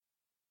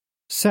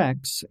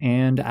Sex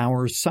and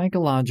Our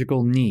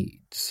Psychological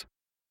Needs.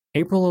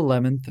 April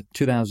 11th,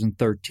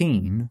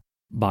 2013,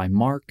 by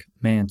Mark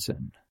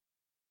Manson.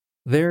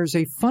 There's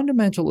a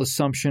fundamental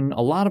assumption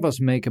a lot of us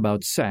make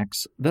about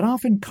sex that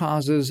often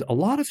causes a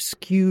lot of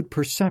skewed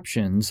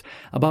perceptions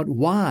about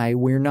why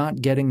we're not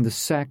getting the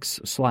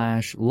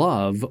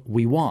sex/love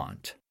we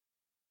want.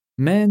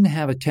 Men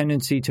have a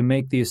tendency to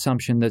make the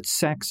assumption that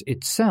sex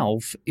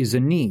itself is a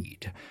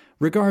need,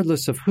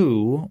 regardless of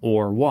who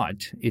or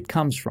what it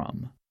comes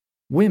from.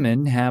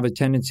 Women have a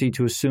tendency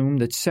to assume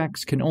that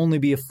sex can only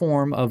be a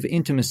form of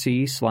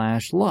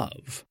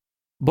intimacy/love.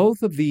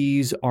 Both of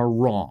these are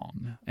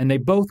wrong, and they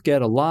both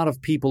get a lot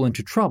of people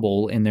into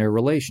trouble in their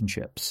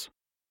relationships.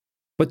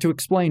 But to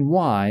explain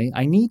why,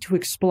 I need to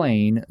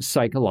explain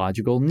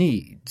psychological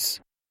needs.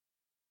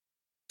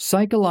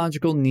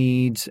 Psychological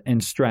needs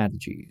and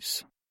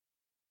strategies.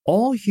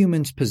 All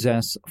humans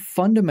possess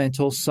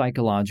fundamental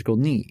psychological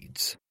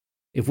needs.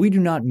 If we do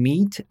not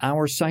meet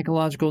our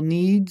psychological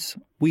needs,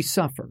 we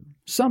suffer,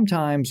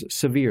 sometimes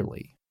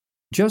severely.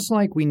 Just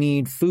like we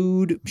need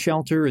food,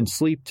 shelter, and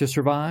sleep to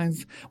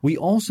survive, we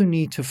also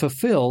need to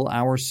fulfill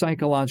our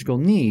psychological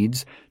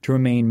needs to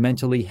remain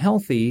mentally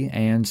healthy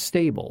and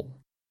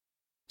stable.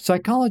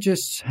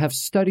 Psychologists have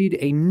studied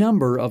a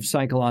number of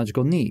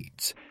psychological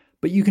needs,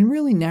 but you can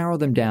really narrow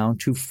them down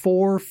to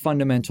 4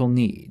 fundamental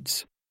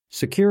needs: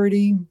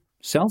 security,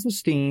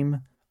 self-esteem,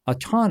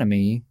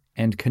 autonomy,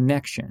 and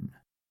connection.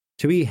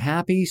 To be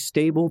happy,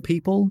 stable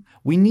people,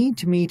 we need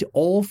to meet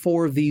all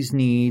 4 of these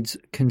needs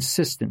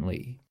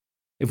consistently.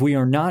 If we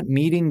are not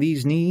meeting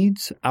these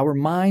needs, our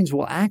minds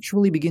will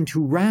actually begin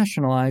to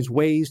rationalize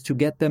ways to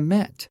get them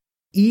met,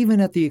 even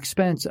at the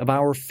expense of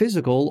our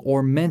physical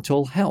or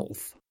mental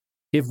health.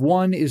 If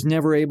one is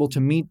never able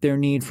to meet their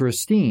need for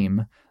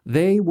esteem,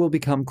 they will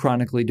become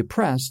chronically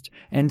depressed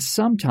and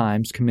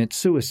sometimes commit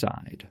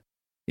suicide.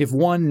 If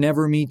one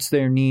never meets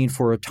their need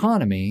for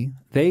autonomy,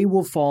 they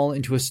will fall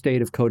into a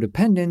state of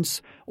codependence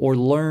or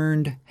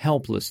learned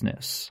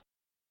helplessness.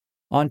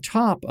 On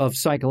top of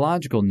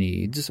psychological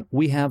needs,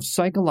 we have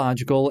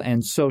psychological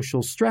and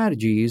social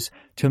strategies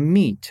to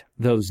meet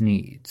those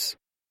needs.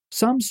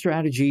 Some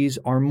strategies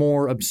are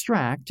more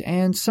abstract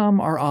and some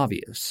are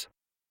obvious.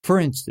 For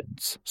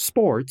instance,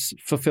 sports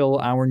fulfill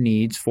our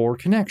needs for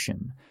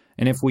connection,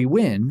 and if we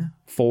win,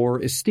 for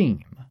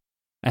esteem.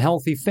 A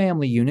healthy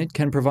family unit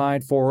can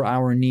provide for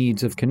our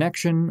needs of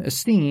connection,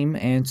 esteem,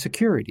 and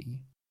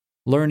security.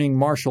 Learning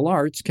martial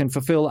arts can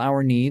fulfill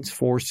our needs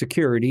for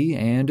security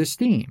and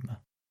esteem.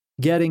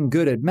 Getting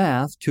good at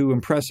math to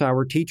impress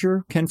our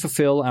teacher can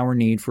fulfill our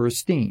need for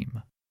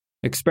esteem.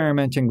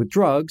 Experimenting with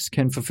drugs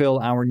can fulfill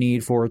our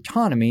need for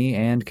autonomy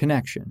and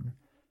connection.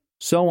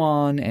 So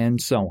on and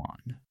so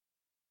on.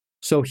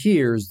 So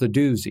here's the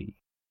doozy.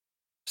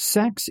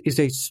 Sex is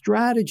a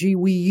strategy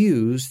we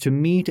use to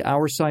meet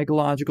our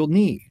psychological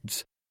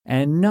needs,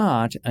 and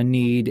not a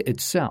need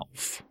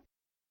itself.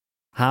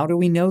 How do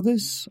we know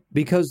this?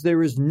 Because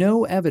there is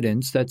no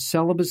evidence that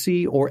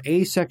celibacy or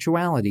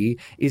asexuality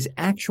is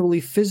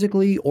actually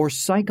physically or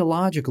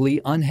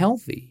psychologically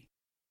unhealthy.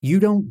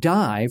 You don't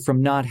die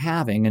from not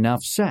having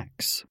enough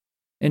sex.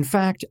 In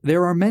fact,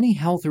 there are many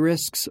health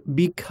risks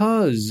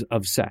because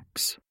of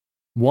sex.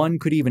 One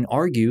could even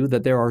argue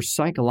that there are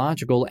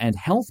psychological and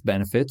health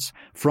benefits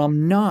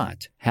from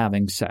not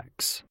having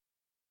sex.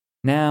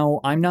 Now,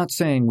 I'm not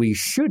saying we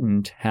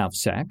shouldn't have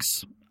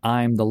sex.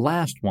 I'm the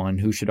last one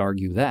who should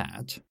argue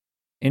that.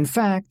 In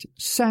fact,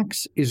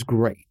 sex is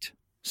great.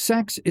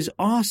 Sex is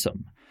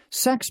awesome.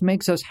 Sex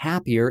makes us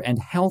happier and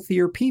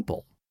healthier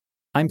people.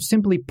 I'm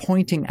simply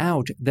pointing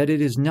out that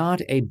it is not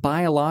a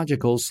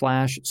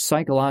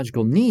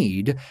biological/psychological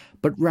need,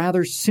 but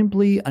rather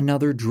simply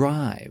another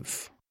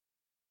drive.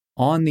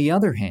 On the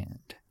other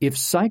hand, if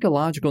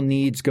psychological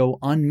needs go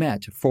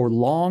unmet for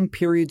long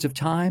periods of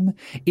time,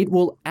 it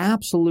will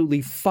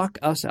absolutely fuck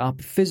us up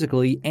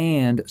physically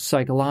and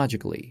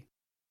psychologically.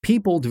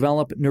 People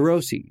develop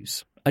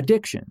neuroses,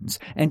 addictions,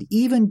 and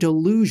even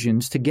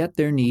delusions to get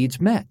their needs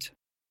met.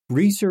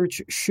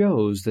 Research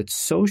shows that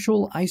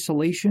social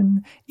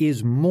isolation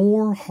is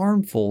more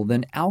harmful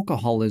than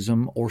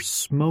alcoholism or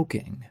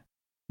smoking.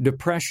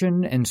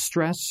 Depression and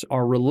stress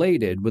are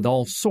related with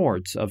all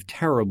sorts of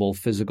terrible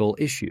physical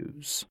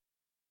issues.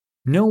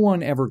 No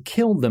one ever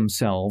killed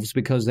themselves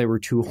because they were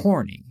too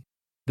horny.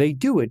 They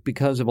do it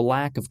because of a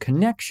lack of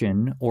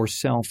connection or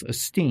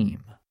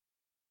self-esteem.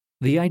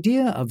 The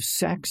idea of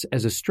sex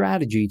as a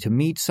strategy to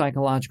meet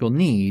psychological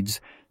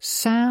needs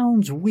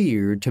sounds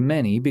weird to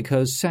many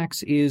because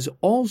sex is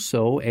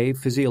also a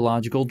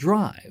physiological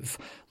drive,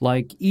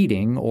 like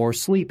eating or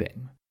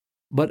sleeping.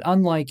 But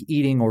unlike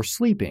eating or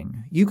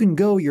sleeping, you can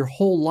go your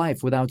whole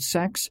life without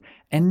sex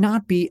and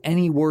not be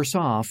any worse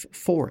off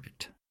for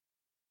it.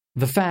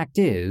 The fact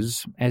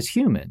is, as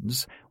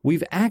humans,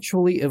 we've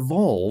actually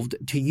evolved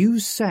to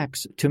use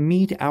sex to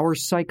meet our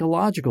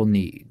psychological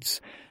needs,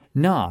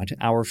 not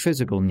our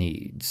physical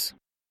needs.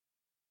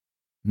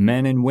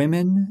 Men and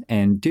women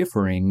and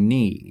differing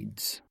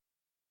needs.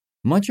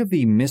 Much of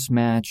the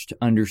mismatched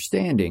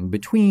understanding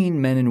between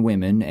men and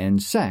women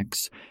and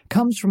sex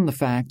comes from the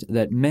fact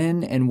that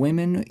men and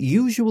women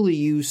usually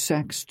use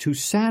sex to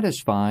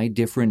satisfy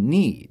different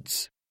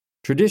needs.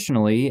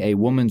 Traditionally, a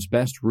woman's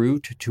best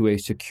route to a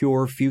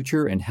secure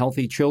future and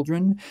healthy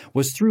children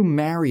was through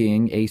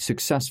marrying a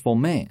successful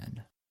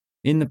man.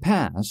 In the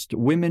past,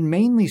 women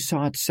mainly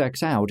sought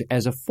sex out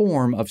as a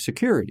form of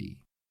security.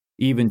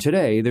 Even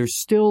today, there's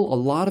still a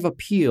lot of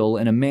appeal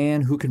in a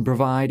man who can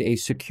provide a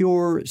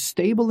secure,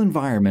 stable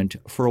environment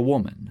for a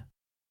woman.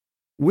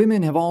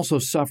 Women have also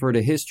suffered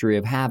a history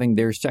of having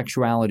their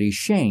sexuality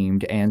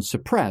shamed and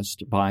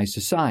suppressed by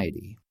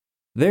society.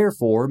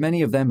 Therefore,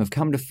 many of them have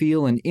come to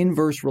feel an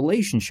inverse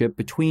relationship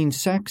between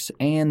sex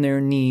and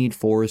their need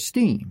for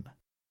esteem.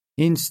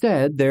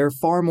 Instead, they're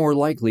far more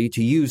likely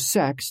to use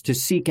sex to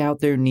seek out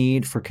their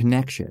need for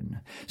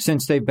connection,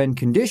 since they've been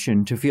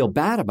conditioned to feel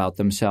bad about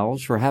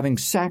themselves for having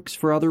sex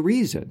for other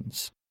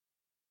reasons.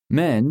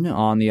 Men,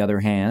 on the other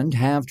hand,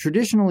 have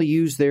traditionally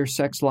used their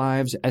sex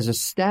lives as a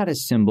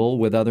status symbol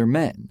with other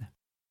men.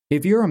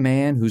 If you're a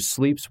man who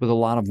sleeps with a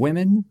lot of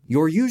women,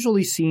 you're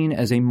usually seen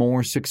as a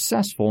more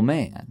successful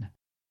man.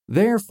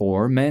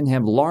 Therefore, men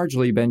have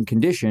largely been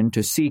conditioned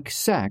to seek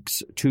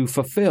sex to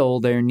fulfill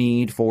their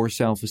need for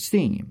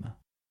self-esteem.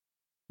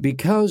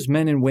 Because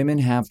men and women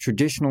have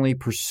traditionally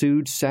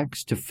pursued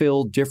sex to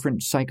fill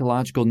different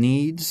psychological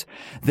needs,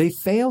 they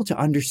fail to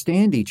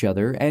understand each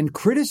other and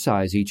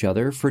criticize each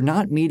other for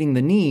not meeting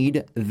the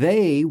need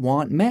they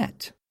want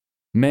met.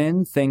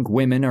 Men think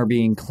women are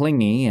being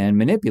clingy and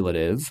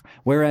manipulative,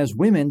 whereas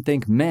women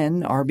think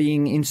men are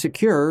being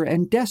insecure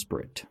and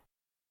desperate.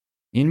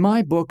 In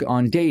my book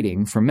on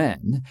dating for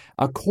men,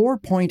 a core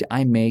point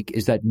I make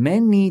is that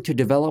men need to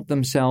develop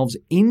themselves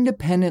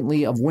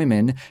independently of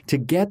women to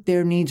get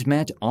their needs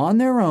met on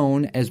their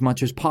own as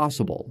much as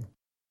possible.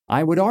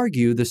 I would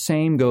argue the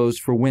same goes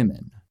for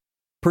women.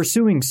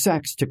 Pursuing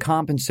sex to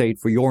compensate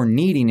for your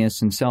neediness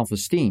and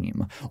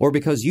self-esteem, or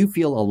because you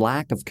feel a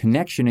lack of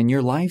connection in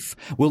your life,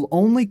 will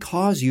only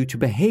cause you to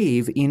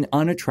behave in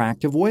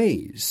unattractive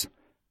ways.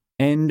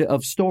 End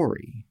of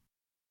story.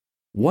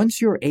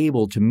 Once you're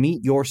able to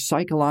meet your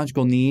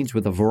psychological needs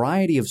with a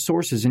variety of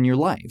sources in your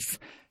life,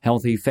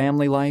 healthy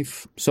family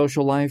life,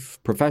 social life,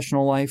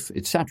 professional life,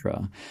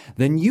 etc.,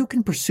 then you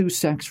can pursue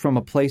sex from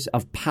a place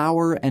of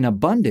power and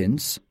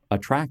abundance,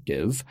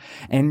 attractive,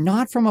 and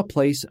not from a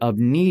place of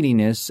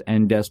neediness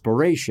and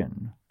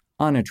desperation,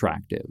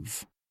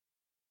 unattractive.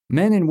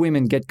 Men and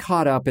women get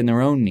caught up in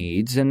their own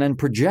needs and then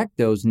project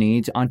those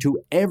needs onto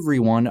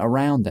everyone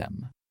around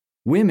them.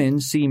 Women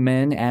see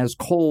men as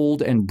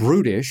cold and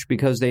brutish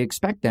because they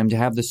expect them to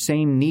have the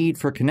same need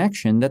for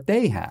connection that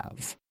they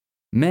have.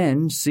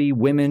 Men see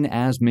women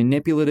as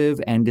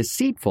manipulative and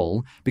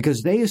deceitful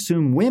because they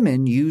assume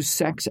women use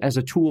sex as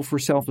a tool for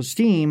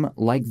self-esteem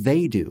like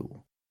they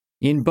do.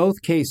 In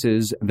both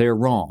cases, they're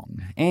wrong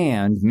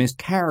and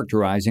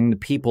mischaracterizing the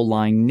people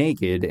lying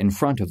naked in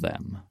front of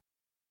them.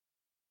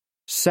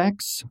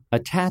 Sex,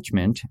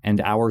 attachment,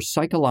 and our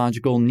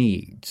psychological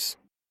needs.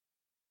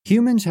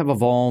 Humans have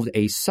evolved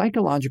a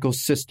psychological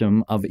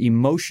system of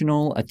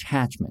emotional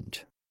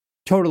attachment.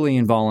 Totally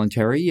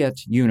involuntary yet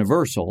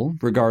universal,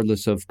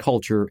 regardless of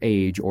culture,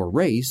 age, or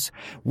race,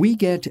 we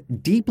get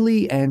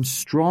deeply and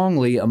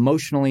strongly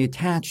emotionally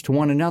attached to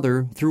one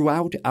another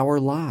throughout our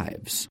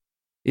lives.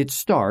 It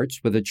starts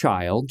with a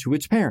child to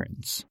its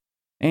parents.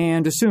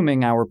 And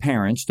assuming our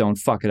parents don't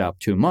fuck it up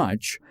too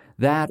much,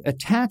 that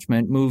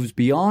attachment moves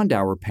beyond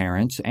our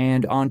parents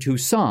and onto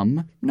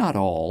some, not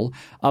all,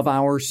 of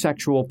our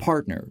sexual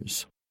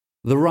partners.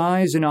 The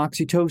rise in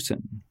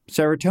oxytocin,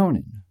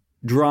 serotonin,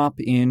 drop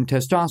in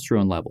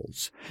testosterone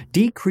levels,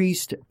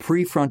 decreased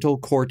prefrontal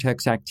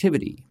cortex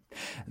activity.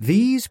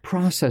 These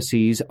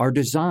processes are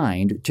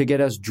designed to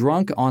get us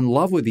drunk on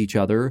love with each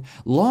other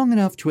long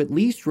enough to at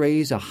least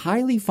raise a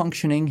highly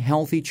functioning,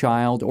 healthy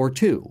child or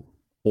 2,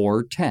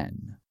 or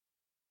 10.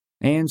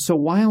 And so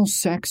while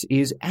sex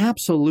is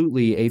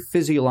absolutely a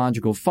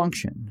physiological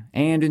function,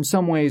 and in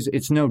some ways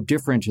it's no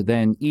different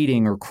than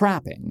eating or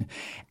crapping,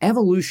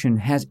 evolution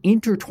has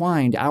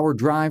intertwined our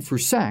drive for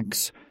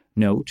sex,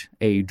 note,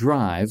 a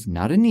drive,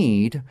 not a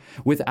need,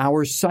 with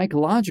our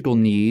psychological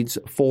needs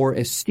for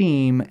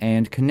esteem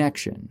and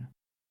connection.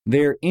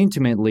 They're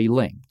intimately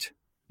linked,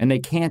 and they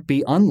can't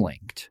be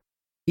unlinked.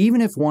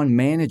 Even if one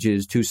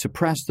manages to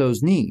suppress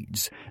those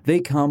needs, they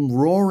come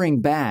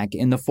roaring back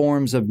in the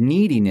forms of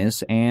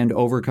neediness and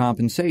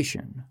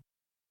overcompensation.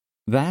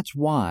 That's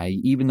why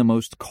even the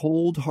most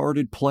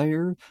cold-hearted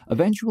player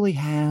eventually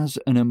has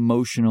an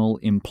emotional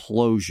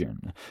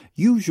implosion,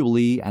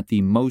 usually at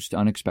the most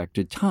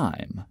unexpected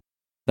time.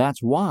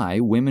 That's why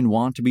women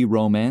want to be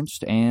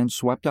romanced and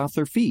swept off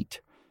their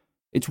feet.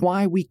 It's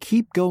why we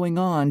keep going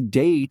on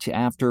date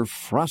after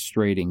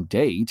frustrating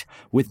date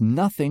with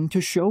nothing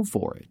to show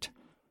for it.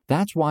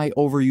 That's why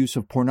overuse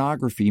of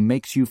pornography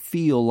makes you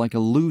feel like a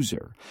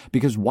loser,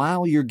 because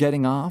while you're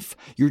getting off,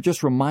 you're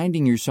just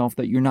reminding yourself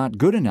that you're not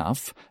good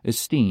enough,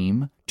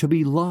 esteem, to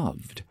be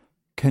loved,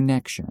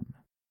 connection.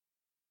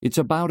 It's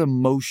about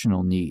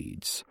emotional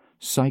needs,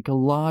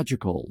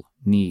 psychological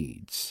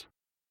needs.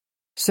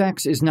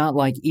 Sex is not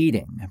like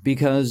eating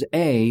because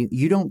A,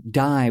 you don't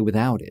die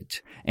without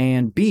it,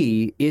 and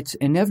B, it's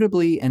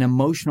inevitably an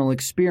emotional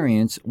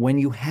experience when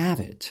you have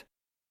it.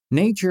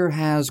 Nature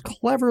has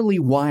cleverly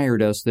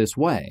wired us this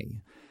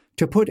way,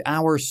 to put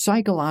our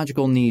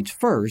psychological needs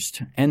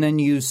first and then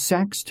use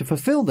sex to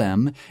fulfill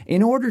them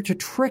in order to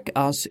trick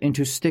us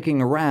into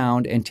sticking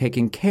around and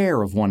taking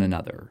care of one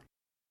another.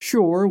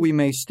 Sure, we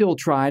may still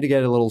try to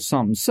get a little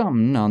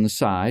something on the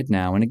side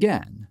now and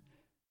again.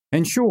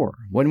 And sure,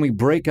 when we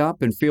break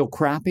up and feel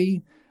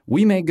crappy,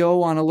 we may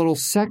go on a little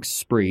sex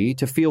spree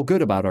to feel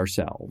good about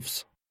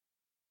ourselves.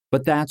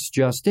 But that's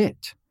just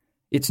it.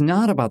 It's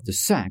not about the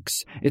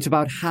sex, it's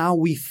about how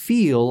we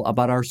feel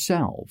about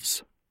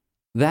ourselves.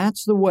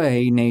 That's the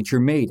way nature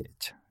made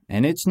it,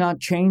 and it's not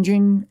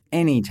changing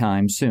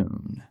anytime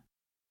soon.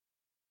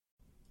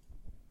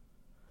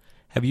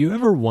 Have you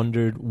ever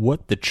wondered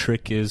what the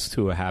trick is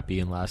to a happy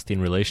and lasting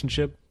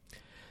relationship?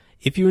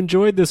 If you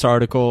enjoyed this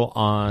article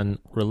on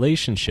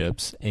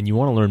relationships and you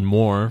want to learn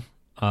more,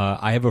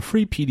 I have a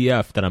free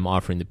PDF that I'm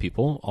offering to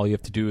people. All you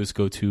have to do is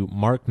go to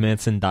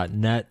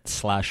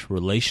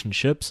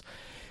markmanson.net/relationships.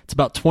 It's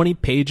about 20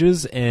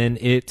 pages, and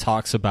it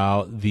talks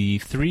about the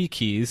 3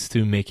 keys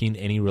to making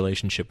any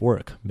relationship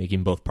work,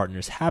 making both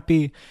partners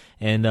happy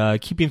and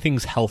keeping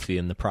things healthy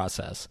in the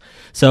process.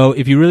 So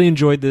if you really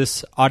enjoyed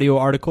this audio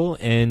article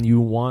and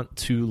you want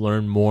to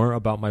learn more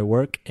about my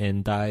work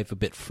and dive a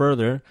bit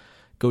further,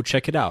 go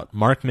check it out,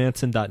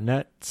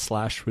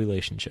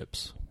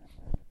 markmanson.net/relationships.